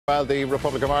Well, the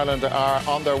Republic of Ireland are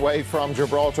on their way from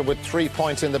Gibraltar with 3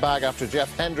 points in the bag after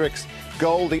Jeff Hendrick's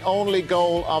goal, the only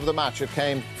goal of the match. It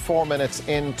came 4 minutes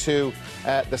into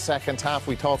the second half.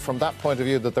 We thought from that point of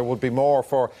view that there would be more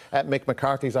for Mick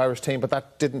McCarthy's Irish team, but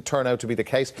that didn't turn out to be the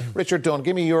case. Richard Dunne,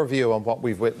 give me your view on what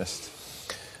we've witnessed.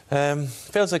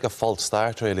 Feels like a false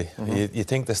start, really. You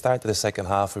think the start of the second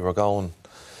half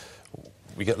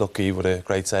we get lucky with a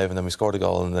great save and then we scored a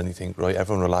goal, and then you think, right,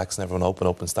 everyone relax and everyone open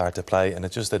up and start to play, and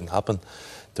it just didn't happen.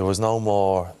 There was no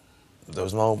more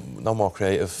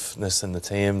creativeness in the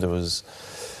team.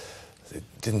 It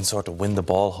didn't sort of win the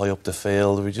ball high up the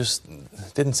field. We just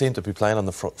didn't seem to be playing on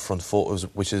the front foot,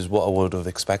 which is what I would have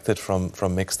expected from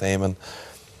Mick's team. And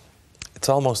it's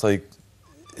almost like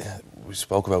we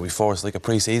spoke about before, it's like a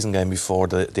pre-season game before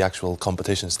the actual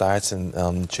competition starts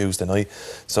on Tuesday night.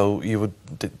 So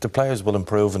the players will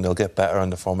improve and they'll get better,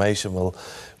 and the formation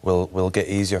will get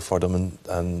easier for them,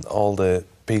 and all the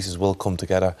pieces will come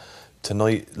together.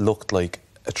 Tonight looked like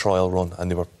a trial run,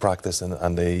 and they were practicing,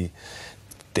 and they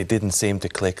didn't seem to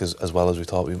click as well as we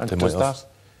thought they might have.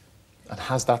 And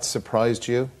has that surprised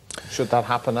you? Should that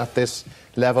happen at this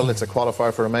level? It's a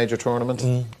qualifier for a major tournament.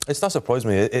 It's not surprised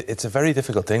me. It's a very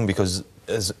difficult thing, because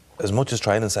as much as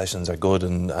training sessions are good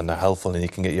and they're helpful and you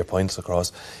can get your points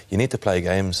across, you need to play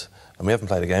games. And we haven't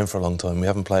played a game for a long time. We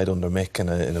haven't played under Mick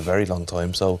in a very long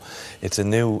time. So it's a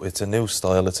new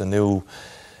style. It's a new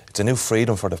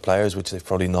freedom for the players, which they've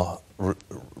probably not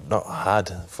had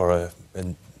for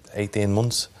in 18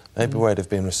 months. Maybe where they've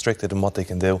been restricted in what they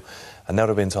can do, and now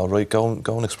they're being told, right, go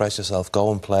and express yourself, go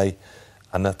and play.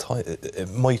 And it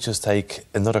might just take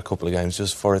another couple of games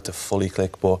just for it to fully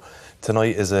click. But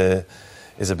tonight is a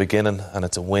beginning, and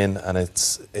it's a win, and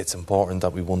it's important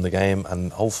that we won the game,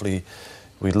 and hopefully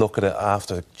we look at it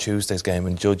after Tuesday's game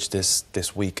and judge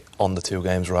this week on the two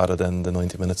games rather than the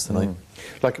 90 minutes tonight.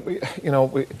 Like,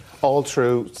 all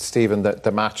through, Stephen,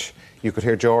 the match, you could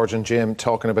hear George and Jim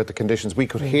talking about the conditions. We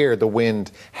could hear the wind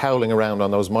howling around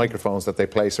on those microphones that they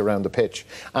place around the pitch.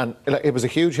 And it was a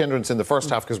huge hindrance in the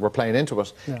first half because we're playing into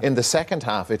it. Yeah. In the second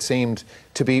half, it seemed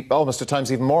to be almost at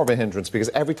times even more of a hindrance, because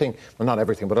everything, well, not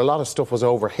everything, but a lot of stuff was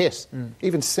overhit.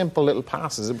 Even simple little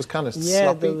passes, it was kind of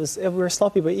sloppy. We were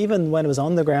sloppy, but even when it was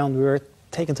on the ground, we were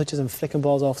taking touches and flicking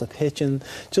balls off the pitch, and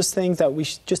just things that we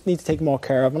just need to take more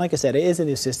care of. And like I said, it is a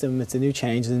new system, it's a new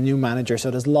change, it's a new manager,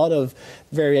 so there's a lot of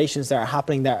variations that are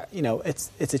happening that,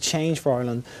 it's a change for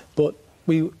Ireland. But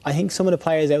I think some of the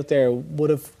players out there would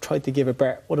have liked to give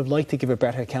a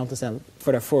better account to them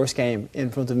for their first game in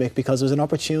front of Mick, because there was an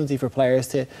opportunity for players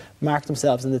to mark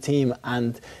themselves in the team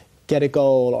and get a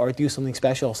goal or do something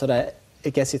special, so that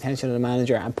it gets the attention of the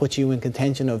manager and puts you in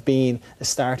contention of being a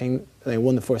starting,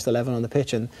 one of the first 11 on the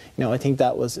pitch. And I think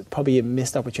that was probably a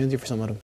missed opportunity for some of them.